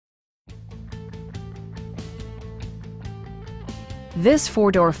This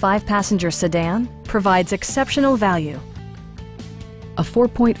four-door, five-passenger sedan provides exceptional value. A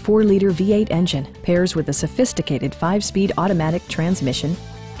 4.4-liter V8 engine pairs with a sophisticated 5-speed automatic transmission,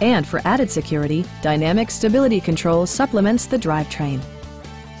 and for added security, dynamic stability control supplements the drivetrain.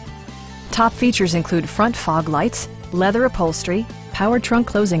 Top features include front fog lights, leather upholstery, power trunk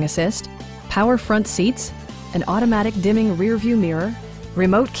closing assist, power front seats, an automatic dimming rear-view mirror,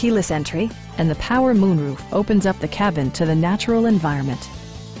 remote keyless entry, and the power moonroof opens up the cabin to the natural environment.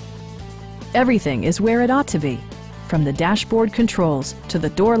 Everything is where it ought to be, from the dashboard controls to the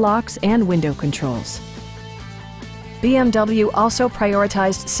door locks and window controls. BMW also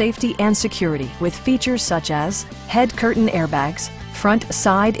prioritized safety and security with features such as head curtain airbags, front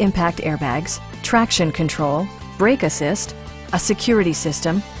side impact airbags, traction control, brake assist, a security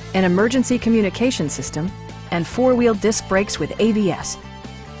system, an emergency communication system, and four-wheel disc brakes with ABS.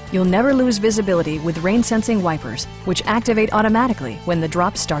 You'll never lose visibility with rain-sensing wipers, which activate automatically when the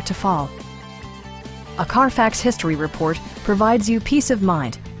drops start to fall. A Carfax history report provides you peace of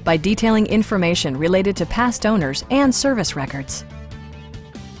mind by detailing information related to past owners and service records.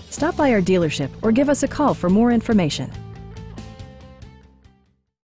 Stop by our dealership or give us a call for more information.